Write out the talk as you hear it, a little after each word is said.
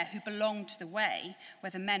who belonged to the way,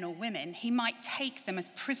 whether men or women, he might take them as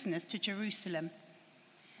prisoners to Jerusalem.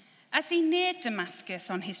 As he neared Damascus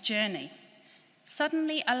on his journey,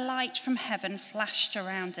 suddenly a light from heaven flashed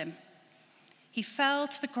around him. He fell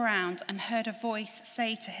to the ground and heard a voice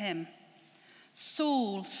say to him,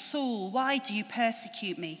 "Saul, Saul, why do you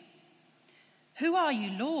persecute me?" "Who are you,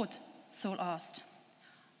 Lord?" Saul asked.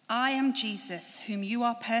 "I am Jesus, whom you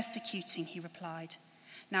are persecuting," he replied.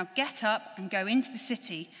 "Now get up and go into the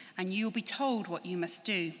city, and you will be told what you must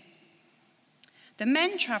do." The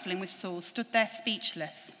men traveling with Saul stood there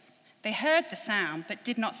speechless. They heard the sound, but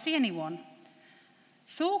did not see anyone.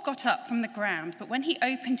 Saul got up from the ground, but when he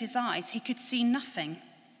opened his eyes, he could see nothing.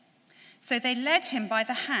 So they led him by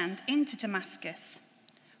the hand into Damascus.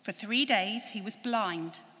 For 3 days he was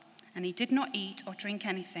blind, and he did not eat or drink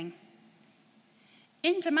anything.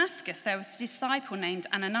 In Damascus there was a disciple named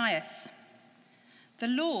Ananias. The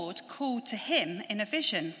Lord called to him in a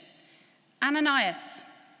vision, "Ananias."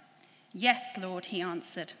 "Yes, Lord," he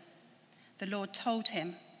answered. The Lord told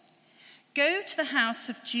him, "Go to the house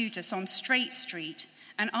of Judas on Straight Street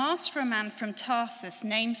and ask for a man from Tarsus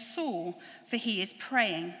named Saul, for he is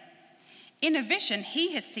praying. In a vision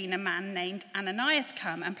he has seen a man named Ananias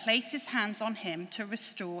come and place his hands on him to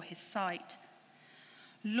restore his sight."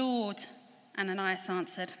 "Lord," Ananias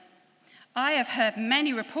answered, "I have heard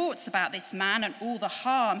many reports about this man and all the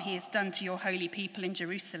harm he has done to your holy people in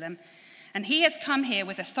Jerusalem. And he has come here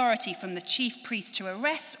with authority from the chief priest to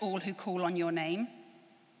arrest all who call on your name."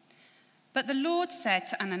 But the Lord said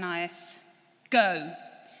to Ananias, "Go.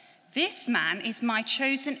 This man is my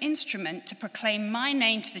chosen instrument to proclaim my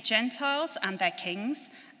name to the Gentiles and their kings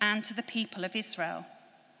and to the people of Israel.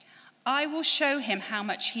 I will show him how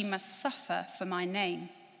much he must suffer for my name."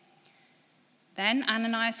 Then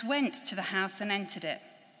Ananias went to the house and entered it.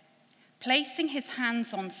 Placing his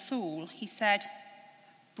hands on Saul, he said,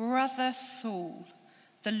 "Brother Saul,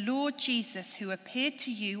 the Lord Jesus, who appeared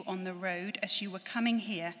to you on the road as you were coming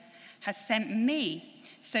here, has sent me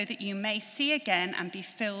so that you may see again and be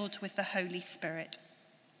filled with the Holy Spirit."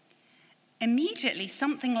 Immediately,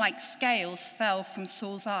 something like scales fell from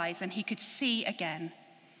Saul's eyes, and he could see again.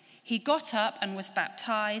 He got up and was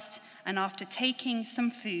baptized, and after taking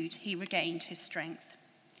some food, he regained his strength.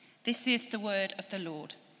 This is the word of the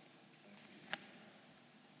Lord.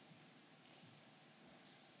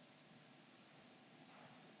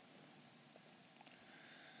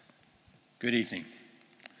 Good evening.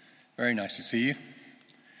 Very nice to see you.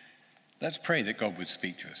 Let's pray that God would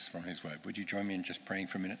speak to us from his word. Would you join me in just praying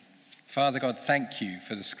for a minute? Father God, thank you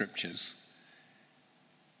for the scriptures.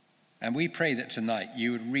 And we pray that tonight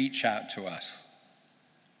you would reach out to us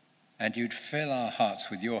and you'd fill our hearts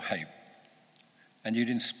with your hope and you'd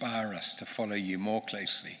inspire us to follow you more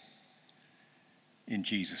closely. In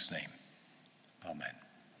Jesus' name, amen.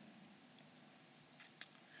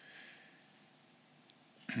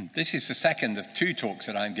 This is the second of 2 talks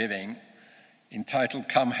that I'm giving entitled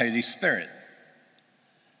Come Holy Spirit.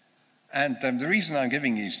 And the reason I'm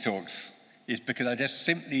giving these talks is because I just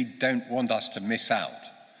simply don't want us to miss out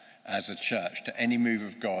as a church to any move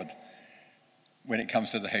of God when it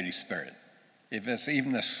comes to the Holy Spirit. If there's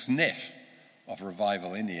even a sniff of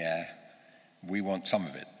revival in the air, we want some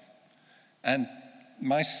of it. And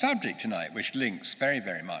my subject tonight, which links very,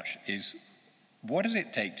 very much, is what does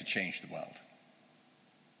it take to change the world?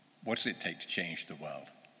 What does it take to change the world?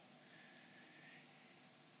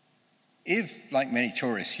 If, like many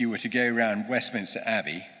tourists, you were to go around Westminster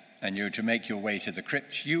Abbey and you were to make your way to the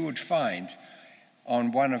crypt, you would find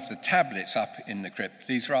on one of the tablets up in the crypt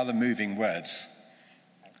these rather moving words.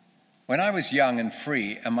 When I was young and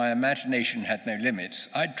free and my imagination had no limits,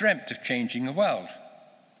 I dreamt of changing the world.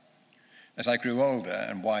 As I grew older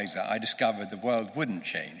and wiser, I discovered the world wouldn't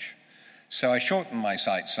change. So I shortened my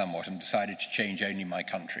sights somewhat and decided to change only my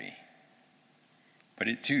country. But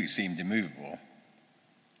it too seemed immovable.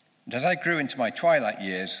 And as I grew into my twilight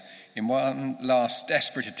years, in one last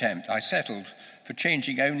desperate attempt, I settled for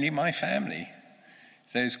changing only my family,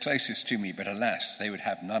 those closest to me, but alas, they would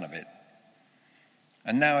have none of it.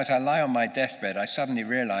 And now as I lie on my deathbed, I suddenly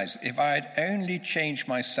realize if I had only changed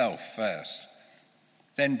myself first,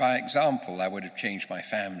 then by example I would have changed my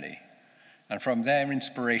family. And from their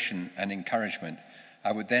inspiration and encouragement,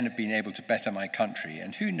 I would then have been able to better my country.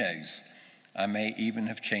 And who knows, I may even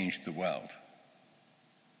have changed the world.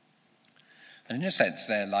 And in a sense,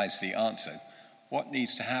 there lies the answer. What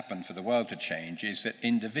needs to happen for the world to change is that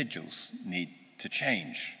individuals need to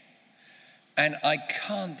change. And I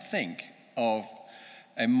can't think of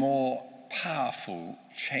a more powerful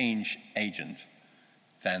change agent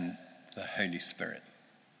than the Holy Spirit.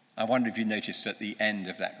 I wonder if you noticed at the end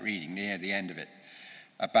of that reading, near the end of it,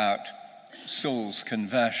 about Saul's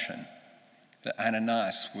conversion, that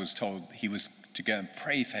Ananias was told he was to go and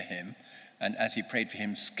pray for him, and as he prayed for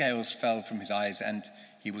him, scales fell from his eyes and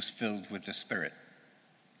he was filled with the Spirit.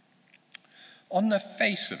 On the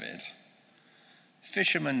face of it,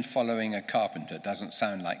 fisherman following a carpenter doesn't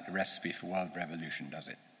sound like the recipe for world revolution, does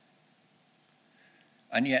it?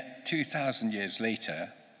 And yet, 2,000 years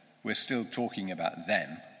later, we're still talking about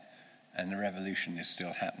them, and the revolution is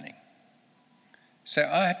still happening. So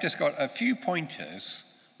I have just got a few pointers,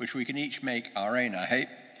 which we can each make our own, I hope,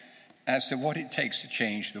 as to what it takes to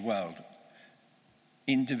change the world.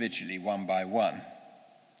 Individually, one by one,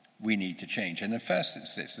 we need to change. And the first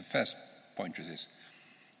pointer is this.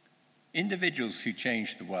 Individuals who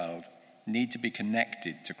change the world need to be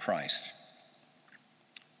connected to Christ.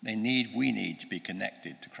 We need to be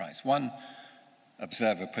connected to Christ. One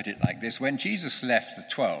observer put it like this: when Jesus left the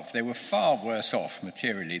 12, they were far worse off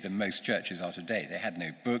materially than most churches are today. They had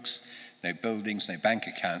no books, no buildings, no bank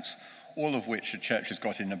accounts, all of which the church has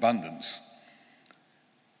got in abundance.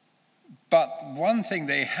 But one thing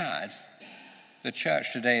they had, the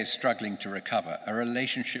church today is struggling to recover: a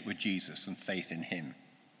relationship with Jesus and faith in him.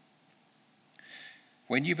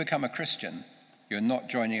 When you become a Christian, you're not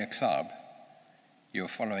joining a club, you're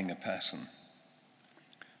following a person.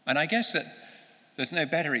 And I guess that there's no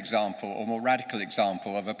better example or more radical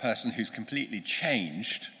example of a person who's completely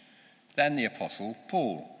changed than the Apostle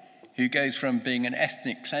Paul, who goes from being an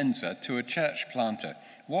ethnic cleanser to a church planter.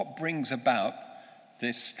 What brings about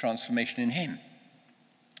this transformation in him?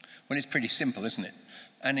 Well, it's pretty simple, isn't it?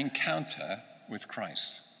 An encounter with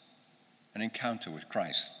Christ. An encounter with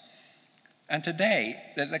Christ. And today,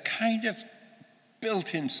 there's a kind of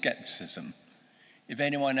built-in skepticism if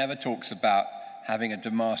anyone ever talks about having a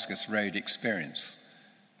Damascus Road experience.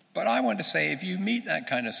 But I want to say, if you meet that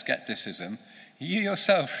kind of skepticism, you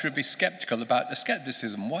yourself should be skeptical about the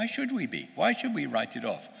skepticism. Why should we be? Why should we write it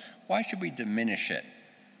off? Why should we diminish it?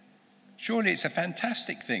 Surely it's a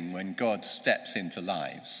fantastic thing when God steps into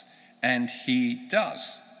lives, and he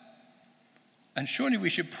does. And surely we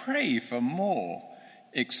should pray for more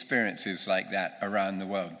experiences like that around the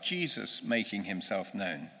world, Jesus making himself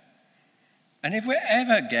known. And if we're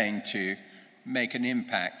ever going to make an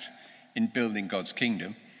impact in building God's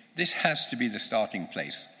kingdom, this has to be the starting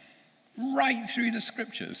place. Right through the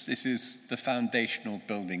scriptures, this is the foundational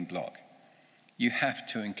building block. You have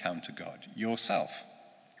to encounter God yourself.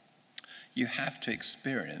 You have to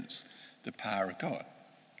experience the power of God.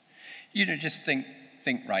 Just think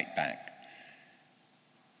right back.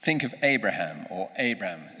 Think of Abraham, or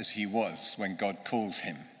Abram as he was when God calls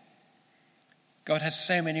him. God has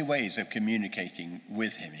so many ways of communicating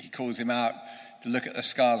with him. He calls him out to look at the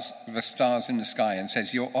stars in the sky and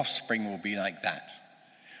says, your offspring will be like that.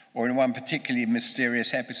 Or in one particularly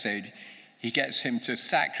mysterious episode, he gets him to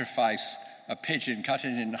sacrifice a pigeon, cut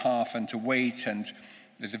it in half, and to wait. And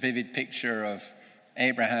there's a vivid picture of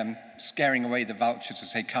Abraham scaring away the vultures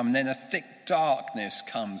as they come. And then a thick darkness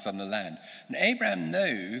comes on the land. And Abraham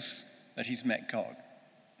knows that he's met God.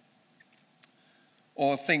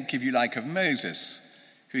 Or think, if you like, of Moses,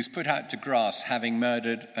 who's put out to grass having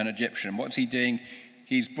murdered an Egyptian. What's he doing?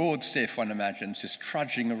 He's bored stiff, one imagines, just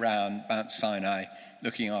trudging around Mount Sinai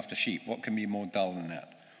looking after sheep. What can be more dull than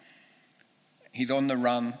that? He's on the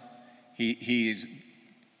run. He's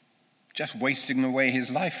just wasting away his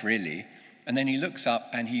life, really. And then he looks up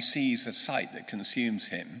and he sees a sight that consumes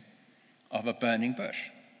him of a burning bush.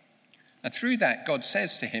 And through that, God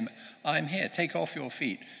says to him, I'm here, take off your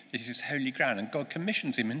feet. This is holy ground. And God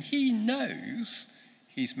commissions him, and he knows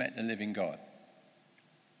he's met the living God.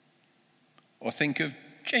 Or think of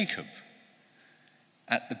Jacob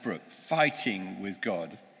at the brook, fighting with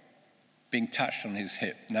God, being touched on his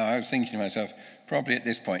hip. Now, I was thinking to myself, probably at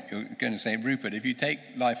this point, you're going to say, Rupert, if you take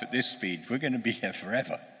life at this speed, we're going to be here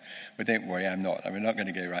forever. But don't worry, I'm not. We're not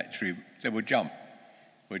going to go right through. So we'll jump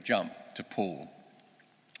to Paul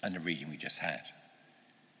and the reading we just had.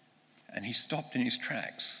 And he stopped in his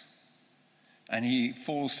tracks. And he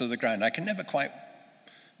falls to the ground. I can never quite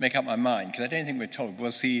make up my mind, because I don't think we're told,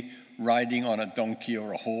 was he riding on a donkey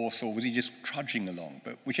or a horse, or was he just trudging along?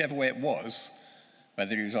 But whichever way it was,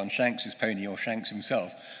 whether he was on Shanks's pony or Shanks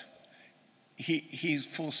himself, he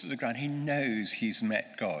falls to the ground. He knows he's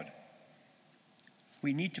met God.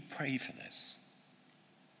 We need to pray for this.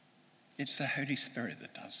 It's the Holy Spirit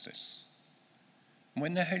that does this. And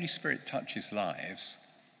when the Holy Spirit touches lives,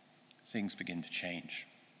 things begin to change.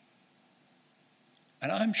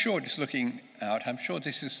 And I'm sure, just looking out, I'm sure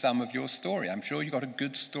this is some of your story. I'm sure you've got a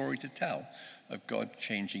good story to tell of God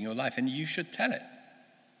changing your life, and you should tell it.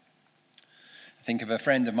 I think of a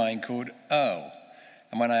friend of mine called Earl,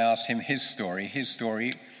 And when I asked him his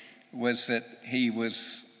story was that he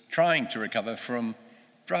was trying to recover from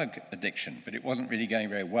drug addiction, but it wasn't really going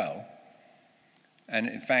very well. And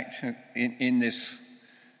in fact, in this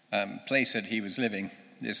place that he was living,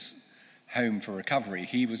 this home for recovery,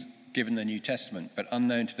 he was given the New Testament, but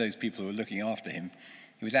unknown to those people who were looking after him,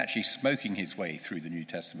 he was actually smoking his way through the New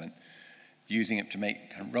Testament, using it to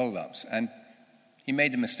make kind of roll-ups. And he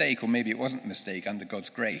made the mistake, or maybe it wasn't a mistake, under God's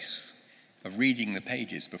grace, of reading the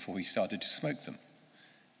pages before he started to smoke them.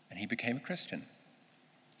 And he became a Christian.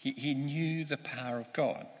 He knew the power of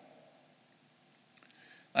God.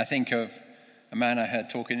 I think of a man I heard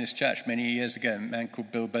talk in this church many years ago, a man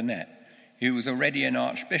called Bill Burnett, who was already an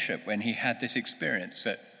archbishop when he had this experience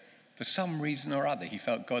that for some reason or other he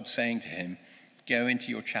felt God saying to him, go into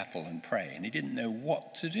your chapel and pray. And he didn't know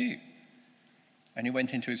what to do. And he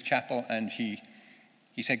went into his chapel and he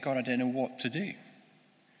said, God, I don't know what to do,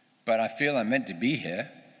 but I feel I'm meant to be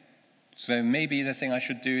here. So maybe the thing I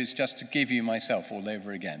should do is just to give you myself all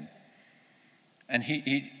over again. And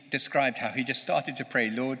he described how he just started to pray,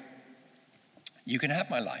 Lord, you can have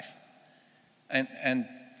my life. And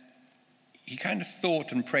he kind of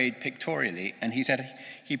thought and prayed pictorially, and he said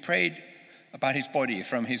he prayed about his body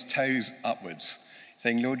from his toes upwards,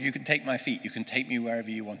 saying, Lord, you can take my feet, you can take me wherever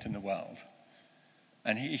you want in the world.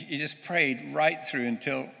 And he just prayed right through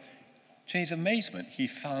until, to his amazement, he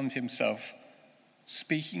found himself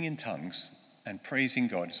speaking in tongues and praising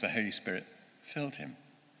God as the Holy Spirit filled him.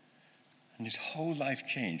 And his whole life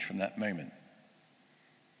changed from that moment.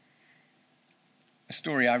 A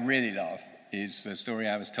story I really love is the story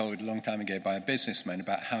I was told a long time ago by a businessman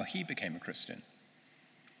about how he became a Christian.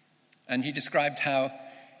 And he described how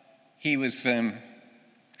he was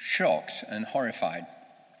shocked and horrified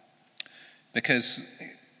because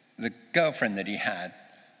the girlfriend that he had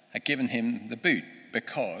given him the boot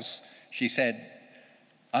because she said,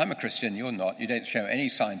 I'm a Christian, you're not. You don't show any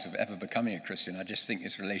signs of ever becoming a Christian. I just think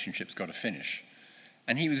this relationship's got to finish.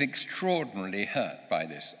 And he was extraordinarily hurt by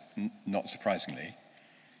this, not surprisingly.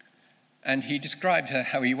 And he described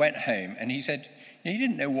how he went home and he said he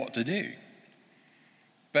didn't know what to do.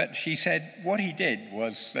 But he said what he did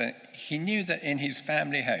was he knew that in his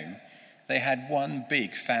family home they had one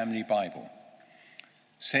big family Bible.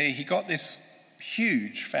 So he got this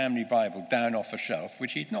huge family Bible down off a shelf,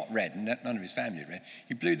 which he'd not read and none of his family had read.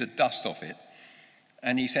 He blew the dust off it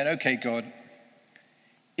and he said, okay, God,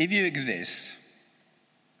 if you exist,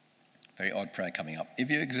 very odd prayer coming up,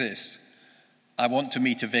 if you exist, I want to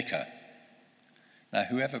meet a vicar. Now,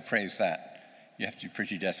 whoever prays that, you have to be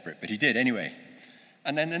pretty desperate, but he did anyway.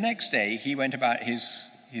 And then the next day, he went about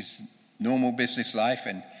his normal business life,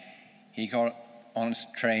 and he got on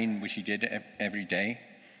a train, which he did every day,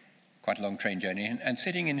 quite a long train journey, and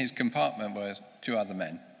sitting in his compartment were two other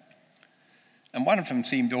men. And one of them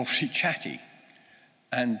seemed awfully chatty,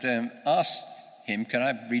 and asked him, can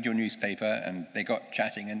I read your newspaper? And they got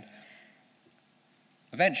chatting, and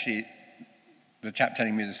eventually, the chap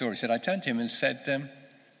telling me the story said, I turned to him and said,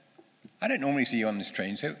 I don't normally see you on this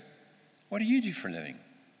train, so what do you do for a living?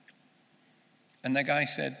 And the guy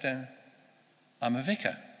said, I'm a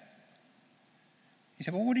vicar. He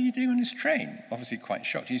said, well, what are you doing on this train? Obviously quite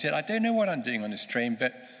shocked. He said, I don't know what I'm doing on this train,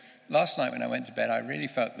 but last night when I went to bed, I really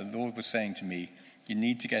felt the Lord was saying to me, you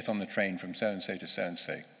need to get on the train from so-and-so to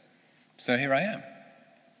so-and-so. So here I am.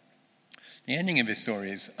 The ending of his story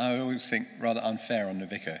is, I always think, rather unfair on the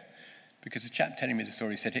vicar, because the chap telling me the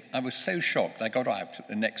story said, I was so shocked I got out at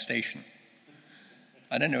the next station.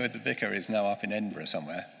 I don't know where the vicar is now, up in Edinburgh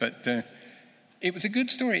somewhere, but it was a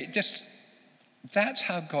good story. That's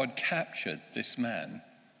how God captured this man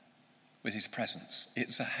with his presence.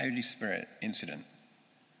 It's a Holy Spirit incident.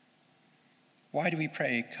 Why do we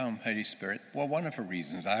pray, come Holy Spirit? Well, one of the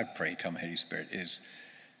reasons I pray, come Holy Spirit, is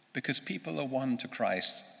because people are won to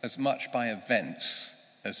Christ as much by events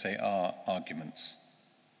as they are arguments.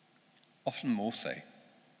 Often more so.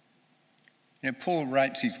 Paul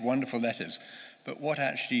writes these wonderful letters, but what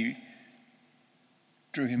actually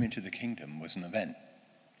drew him into the kingdom was an event.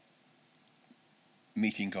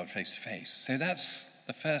 Meeting God face to face. So that's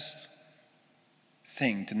the first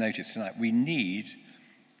thing to notice tonight. We need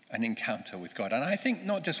an encounter with God. And I think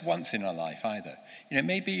not just once in our life either.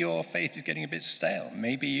 Maybe your faith is getting a bit stale.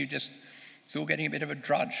 Maybe it's all getting a bit of a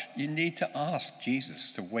drudge. You need to ask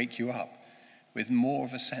Jesus to wake you up with more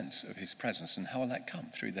of a sense of his presence. And how will that come?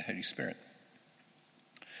 Through the Holy Spirit.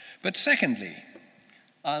 But secondly,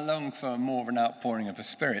 I long for more of an outpouring of the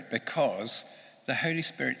Spirit because the Holy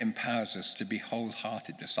Spirit empowers us to be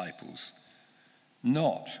wholehearted disciples,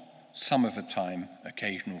 not some of the time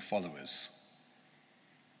occasional followers.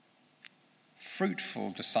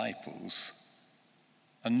 Fruitful disciples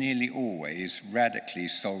are nearly always radically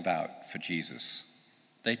sold out for Jesus.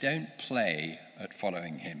 They don't play at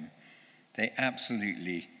following him. They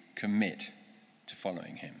absolutely commit to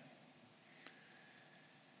following him.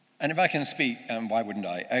 And if I can speak, why wouldn't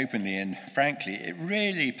I, openly and frankly, it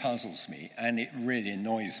really puzzles me and it really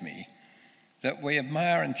annoys me that we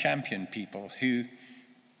admire and champion people who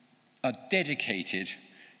are dedicated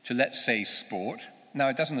to, let's say, sport. Now,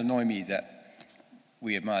 it doesn't annoy me that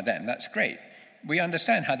we admire them. That's great. We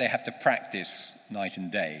understand how they have to practice night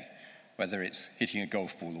and day, whether it's hitting a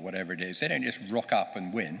golf ball or whatever it is. They don't just rock up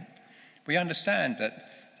and win. We understand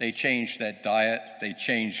that they change their diet, they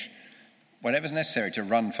change whatever's necessary to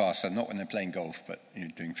run faster, not when they're playing golf, but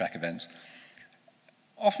doing track events.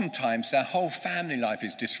 Oftentimes, their whole family life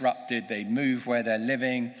is disrupted. They move where they're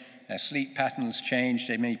living, their sleep patterns change,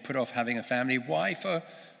 they may put off having a family. Why? For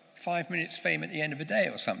 5 minutes fame at the end of the day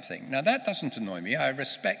or something. Now, that doesn't annoy me. I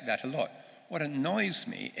respect that a lot. What annoys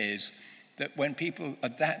me is that when people are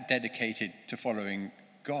that dedicated to following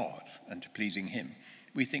God and to pleasing him,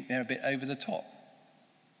 we think they're a bit over the top.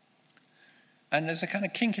 And there's a kind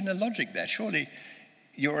of kink in the logic there. Surely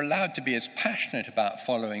you're allowed to be as passionate about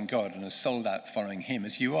following God and as sold out following him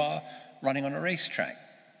as you are running on a racetrack.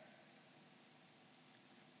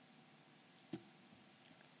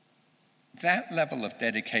 That level of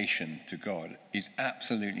dedication to God is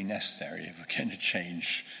absolutely necessary if we're going to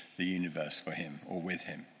change the universe for him or with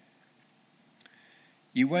him.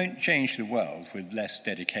 You won't change the world with less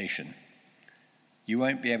dedication. You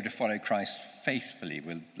won't be able to follow Christ faithfully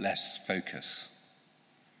with less focus.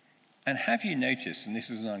 And have you noticed, and this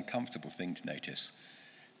is an uncomfortable thing to notice,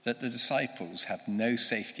 that the disciples have no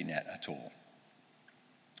safety net at all?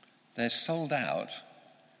 They're sold out,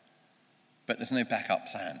 but there's no backup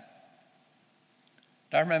plan.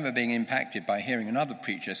 I remember being impacted by hearing another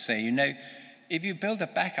preacher say, if you build a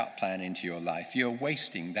backup plan into your life, you're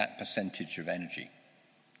wasting that percentage of energy.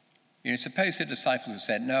 Suppose the disciples had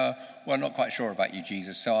said, no, well, I'm not quite sure about you,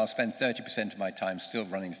 Jesus, so I'll spend 30% of my time still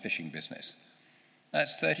running a fishing business.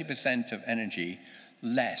 That's 30% of energy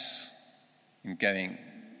less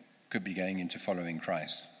could be going into following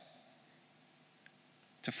Christ.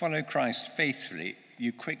 To follow Christ faithfully,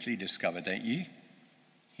 you quickly discover, don't you?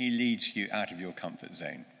 He leads you out of your comfort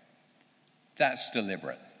zone. That's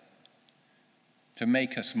deliberate. To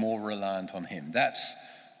make us more reliant on him. That's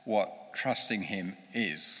what trusting him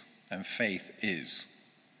is. And faith is.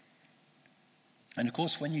 And of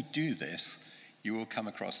course, when you do this, you will come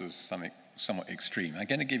across as somewhat extreme. I'm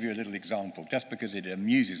going to give you a little example, just because it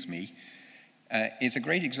amuses me. It's a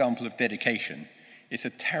great example of dedication. It's a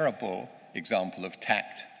terrible example of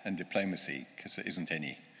tact and diplomacy, because there isn't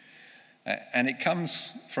any. And it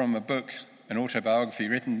comes from a book, an autobiography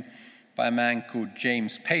written by a man called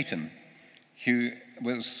James Peyton, who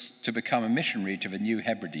was to become a missionary to the New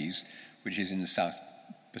Hebrides, which is in the South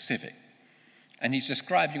Pacific. And he's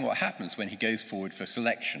describing what happens when he goes forward for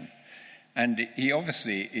selection. And he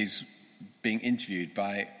obviously is being interviewed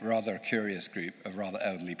by rather a curious group of rather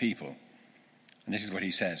elderly people. And this is what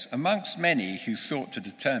he says. Amongst many who sought to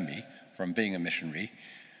deter me from being a missionary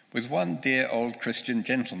was one dear old Christian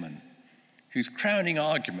gentleman whose crowning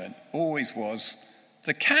argument always was,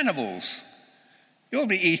 the cannibals. You'll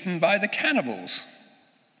be eaten by the cannibals.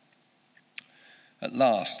 At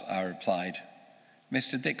last, I replied,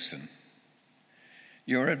 Mr. Dixon,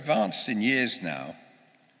 you're advanced in years now,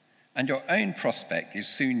 and your own prospect is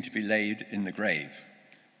soon to be laid in the grave,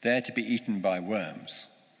 there to be eaten by worms.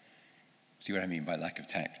 See what I mean by lack of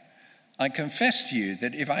tact? I confess to you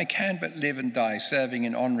that if I can but live and die serving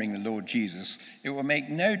and honoring the Lord Jesus, it will make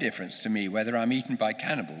no difference to me whether I'm eaten by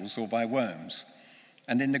cannibals or by worms.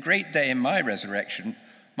 And in the great day in my resurrection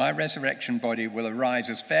body will arise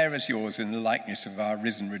as fair as yours in the likeness of our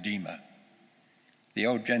risen Redeemer. The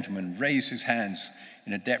old gentleman raised his hands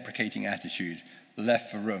in a deprecating attitude,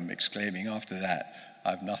 left the room, exclaiming, after that,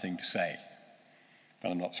 I've nothing to say.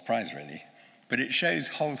 But I'm not surprised, really. But it shows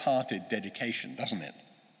wholehearted dedication, doesn't it?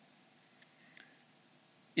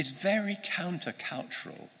 It's very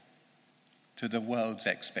countercultural to the world's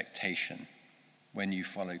expectation when you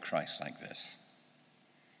follow Christ like this.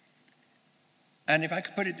 And if I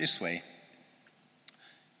could put it this way,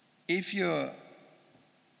 if you're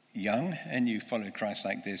young and you follow Christ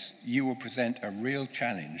like this, you will present a real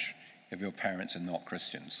challenge if your parents are not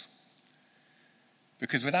Christians.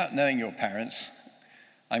 Because without knowing your parents,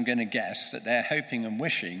 I'm going to guess that they're hoping and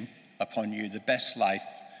wishing upon you the best life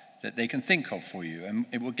that they can think of for you. And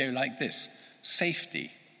it will go like this: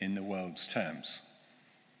 safety in the world's terms.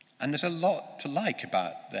 And there's a lot to like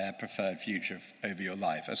about their preferred future over your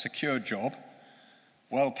life. A secure job,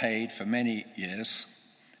 well paid for many years,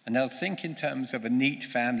 And they'll think in terms of a neat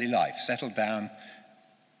family life, settled down,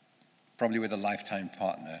 probably with a lifetime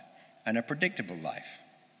partner, and a predictable life.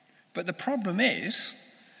 But the problem is,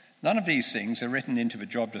 none of these things are written into the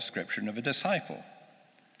job description of a disciple.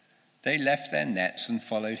 They left their nets and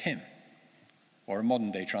followed him. Or a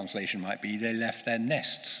modern day translation might be, they left their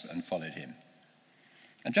nests and followed him.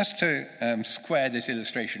 And just to square this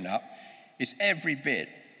illustration up, it's every bit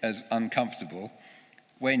as uncomfortable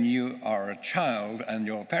when you are a child and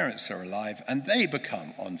your parents are alive and they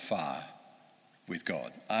become on fire with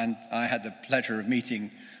God. And I had the pleasure of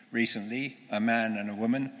meeting recently a man and a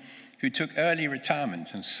woman who took early retirement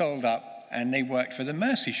and sold up, and they worked for the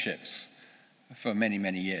Mercy ships for many,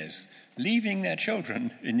 many years, leaving their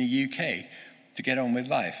children in the UK to get on with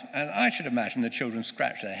life. And I should imagine the children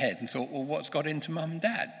scratched their head and thought, well, what's got into mum and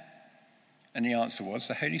dad? And the answer was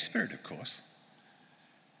the Holy Spirit, of course.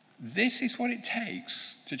 This is what it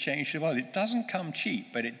takes to change the world. It doesn't come cheap,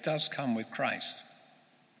 but it does come with Christ.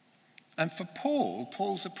 And for Paul,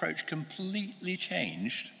 Paul's approach completely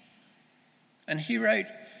changed. And he wrote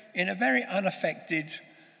in a very unaffected,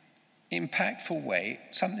 impactful way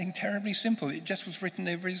something terribly simple. It just was written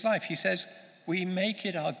over his life. He says, we make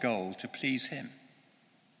it our goal to please him.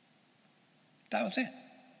 That was it.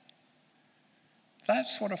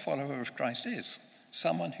 That's what a follower of Christ is.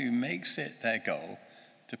 Someone who makes it their goal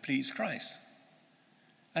to please Christ.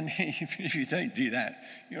 And if you don't do that,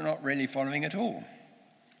 you're not really following at all.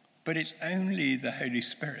 But it's only the Holy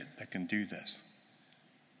Spirit that can do this.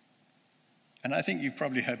 And I think you've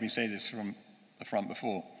probably heard me say this from the front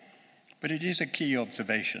before, but it is a key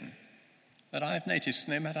observation that I've noticed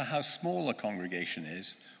no matter how small a congregation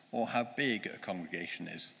is or how big a congregation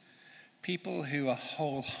is, people who are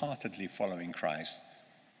wholeheartedly following Christ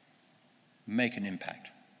make an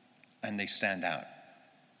impact and they stand out.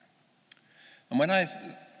 And when I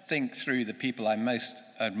think through the people I most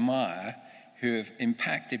admire who have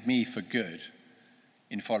impacted me for good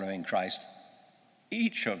in following Christ,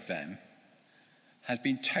 each of them has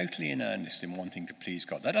been totally in earnest in wanting to please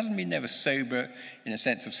God. That doesn't mean they were sober in a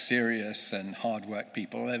sense of serious and hard work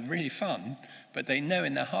people. They're really fun, but they know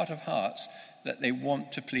in their heart of hearts that they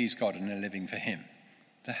want to please God and are living for him.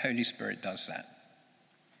 The Holy Spirit does that.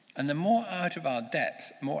 And the more out of our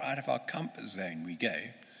depth, more out of our comfort zone we go,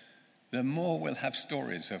 the more we'll have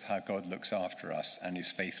stories of how God looks after us and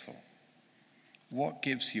is faithful. What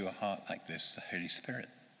gives you a heart like this? The Holy Spirit.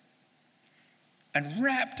 And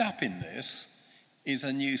wrapped up in this is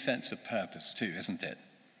a new sense of purpose too, isn't it?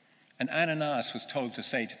 And Ananias was told to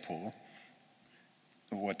say to Paul,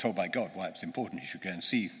 or told by God why it was important he should go and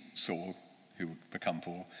see Saul, who would become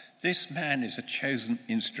Paul, this man is a chosen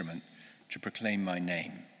instrument to proclaim my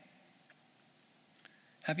name.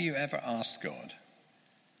 Have you ever asked God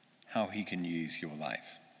how he can use your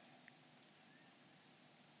life?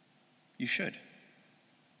 You should.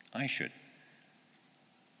 I should.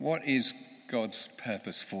 What is God's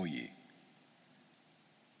purpose for you?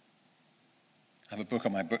 I have a book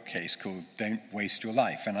on my bookcase called Don't Waste Your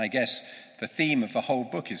Life, and I guess the theme of the whole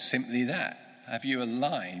book is simply that. Have you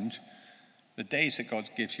aligned the days that God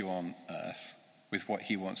gives you on earth with what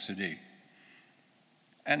he wants to do?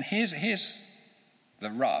 And here's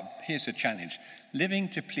the rub, here's the challenge. Living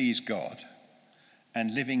to please God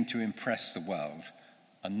and living to impress the world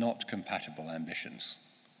are not compatible ambitions,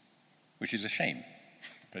 which is a shame,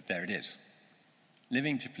 but there it is.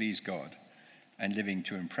 Living to please God and living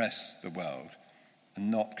to impress the world are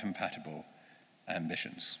not compatible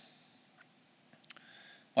ambitions.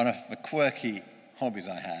 One of the quirky hobbies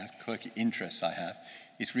I have, quirky interests I have,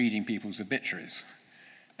 is reading people's obituaries.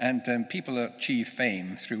 And people achieve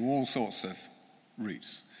fame through all sorts of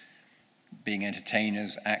routes. Being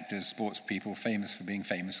entertainers, actors, sports people, famous for being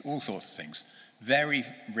famous, all sorts of things. Very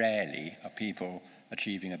rarely are people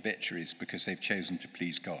achieving obituaries because they've chosen to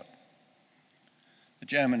please God. The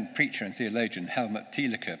German preacher and theologian Helmut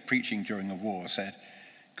Thielicke, preaching during the war, said,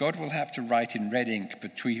 God will have to write in red ink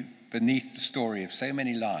beneath the story of so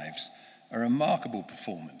many lives a remarkable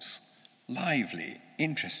performance, lively,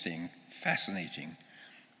 interesting, fascinating,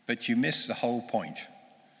 but you miss the whole point.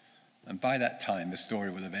 And by that time, the story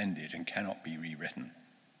will have ended and cannot be rewritten.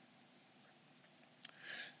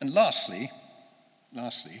 And lastly,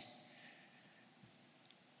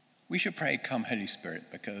 we should pray, come Holy Spirit,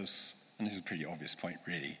 because, and this is a pretty obvious point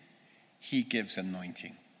really, he gives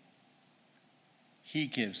anointing. He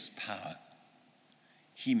gives power.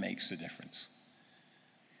 He makes the difference.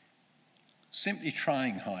 Simply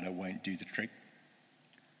trying harder won't do the trick.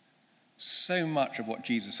 So much of what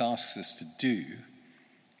Jesus asks us to do,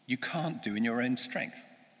 you can't do in your own strength.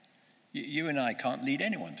 You and I can't lead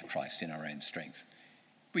anyone to Christ in our own strength.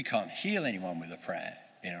 We can't heal anyone with a prayer.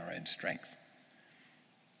 in our own strength.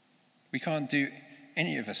 We can't do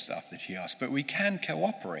any of the stuff that he asks, but we can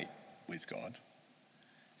cooperate with God,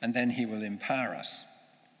 and then he will empower us.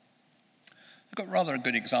 I've got rather a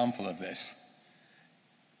good example of this.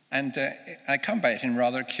 And I come by it in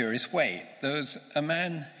rather a curious way. There was a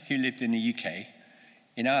man who lived in the UK,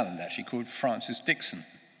 in Ireland actually, called Francis Dixon.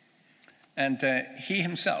 And he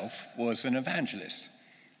himself was an evangelist.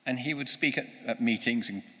 And he would speak at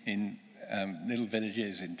meetings in little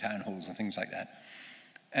villages, in town halls and things like that.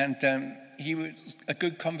 And he was a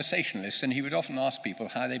good conversationalist, and he would often ask people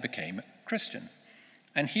how they became Christian.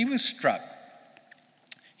 And he was struck,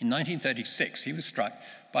 in 1936, he was struck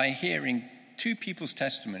by hearing two people's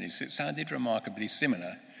testimonies that sounded remarkably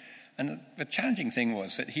similar. And the challenging thing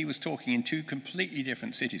was that he was talking in two completely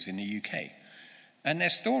different cities in the UK. And their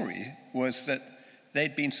story was that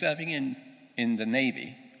they'd been serving in the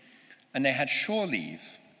Navy, and they had shore leave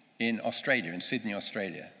in Australia, in Sydney,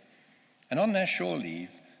 Australia. And on their shore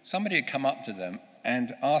leave, somebody had come up to them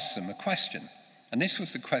and asked them a question. And this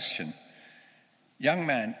was the question: young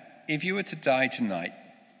man, if you were to die tonight,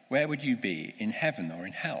 where would you be, in heaven or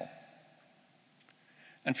in hell?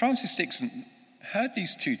 And Francis Dixon heard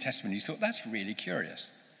these two testimonies, thought, that's really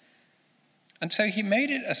curious. And so he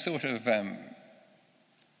made it a sort of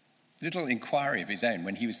little inquiry of his own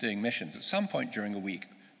when he was doing missions at some point during a week,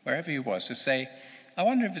 wherever he was, to say, I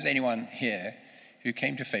wonder if there's anyone here who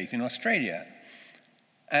came to faith in Australia.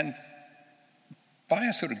 And by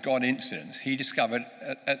a sort of God incidence, he discovered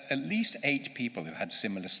at least 8 people who had a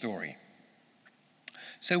similar story.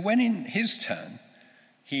 So when in his turn,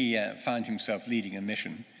 he found himself leading a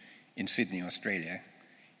mission in Sydney, Australia,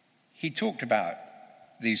 he talked about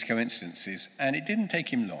these coincidences, and it didn't take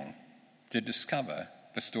him long to discover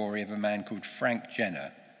the story of a man called Frank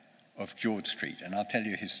Jenner of George Street, and I'll tell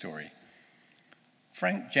you his story.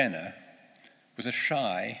 Frank Jenner was a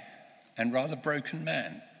shy and rather broken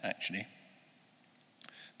man, actually.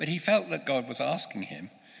 But he felt that God was asking him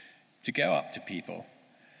to go up to people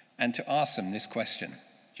and to ask them this question: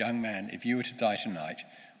 young man, if you were to die tonight,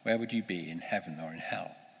 where would you be, in heaven or in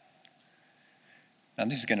hell? Now,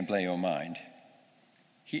 this is going to blow your mind.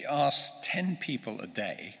 He asked 10 people a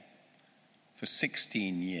day for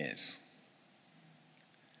 16 years.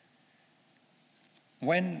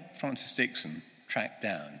 When Francis Dixon tracked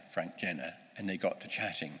down Frank Jenner and they got to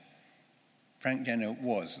chatting, Frank Jenner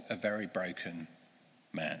was a very broken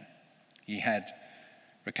man. He had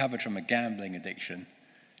recovered from a gambling addiction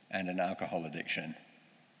and an alcohol addiction.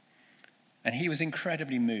 And he was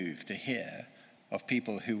incredibly moved to hear of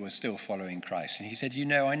people who were still following Christ. And he said,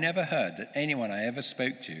 I never heard that anyone I ever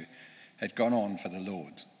spoke to had gone on for the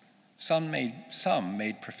Lord. Some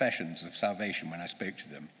made professions of salvation when I spoke to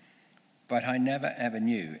them, but I never ever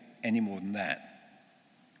knew any more than that.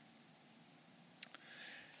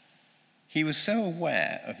 He was so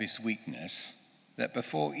aware of his weakness that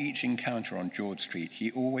before each encounter on George Street,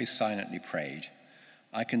 he always silently prayed,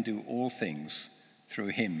 I can do all things through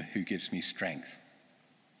him who gives me strength.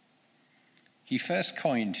 He first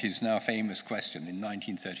coined his now famous question in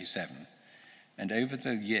 1937, and over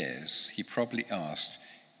the years, he probably asked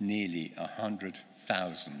nearly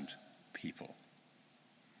 100,000 people.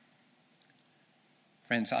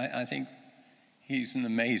 Friends, I think he's an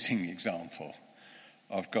amazing example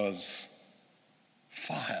of God's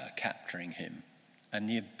fire capturing him, and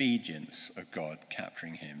the obedience of God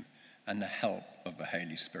capturing him, and the help of the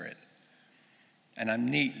Holy Spirit. And I'm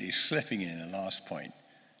neatly slipping in a last point,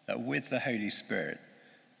 that with the Holy Spirit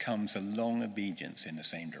comes a long obedience in the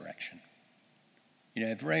same direction.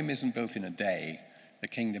 If Rome isn't built in a day, the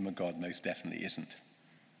kingdom of God most definitely isn't.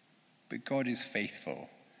 But God is faithful,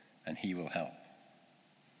 and he will help.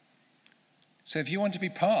 So if you want to be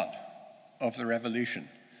part of the revolution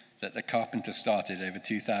that the carpenter started over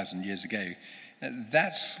 2,000 years ago,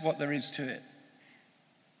 that's what there is to it.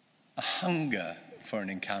 A hunger for an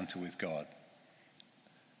encounter with God.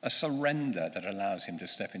 A surrender that allows him to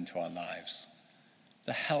step into our lives.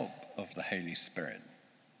 The help of the Holy Spirit.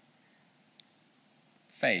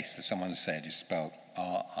 Faith, as someone said, is spelled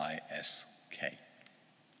R-I-S-K.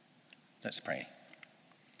 Let's pray.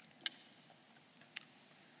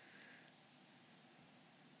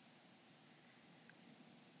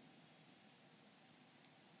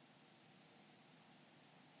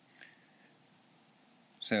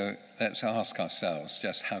 So let's ask ourselves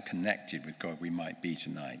just how connected with God we might be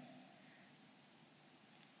tonight.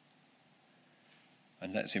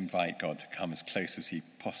 And let's invite God to come as close as he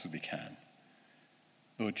possibly can.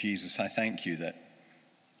 Lord Jesus, I thank you that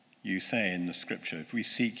you say in the scripture, if we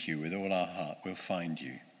seek you with all our heart, we'll find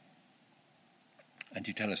you. And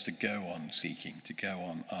you tell us to go on seeking, to go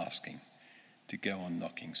on asking, to go on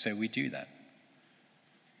knocking. So we do that.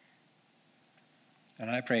 And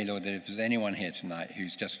I pray, Lord, that if there's anyone here tonight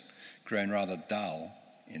who's just grown rather dull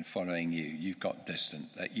in following you, you've got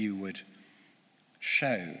distant, that you would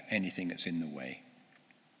show anything that's in the way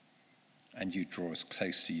and you draw us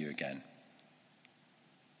close to you again.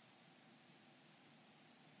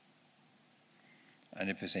 And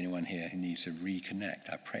if there's anyone here who needs to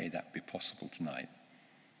reconnect, I pray that be possible tonight,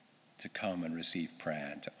 to come and receive prayer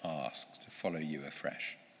and to ask, to follow you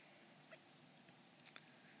afresh.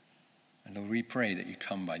 And Lord, we pray that you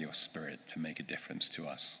come by your Spirit to make a difference to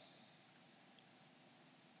us.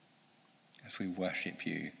 As we worship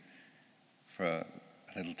you for a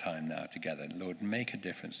little time now together, Lord, make a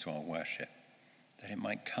difference to our worship, that it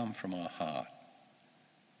might come from our heart,